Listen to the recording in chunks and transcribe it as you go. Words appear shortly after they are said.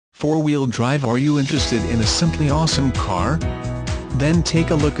Four-wheel drive. Are you interested in a simply awesome car? Then take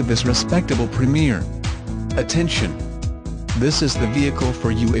a look at this respectable Premier. Attention! This is the vehicle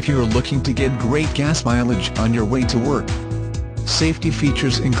for you if you're looking to get great gas mileage on your way to work. Safety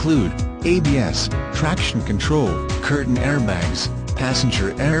features include ABS, traction control, curtain airbags,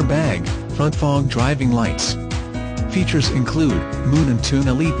 passenger airbag, front fog driving lights. Features include Moon and Tune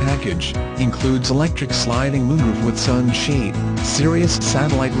Elite package, includes electric sliding moonroof with sunshade, SIRIUS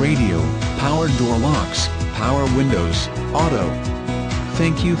Satellite Radio, power door locks, power windows, auto.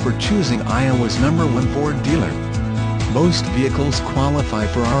 Thank you for choosing Iowa's #1 Ford dealer. Most vehicles qualify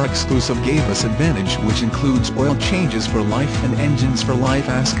for our exclusive Gabus Advantage, which includes oil changes for life and engines for life.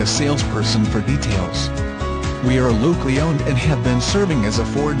 Ask a salesperson for details. We are locally owned and have been serving as a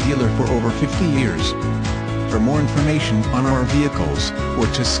Ford dealer for over 50 years. For more information on our vehicles, or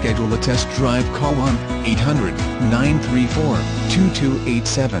to schedule a test drive, call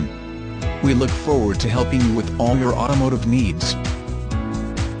 1-800-934-2287. We look forward to helping you with all your automotive needs.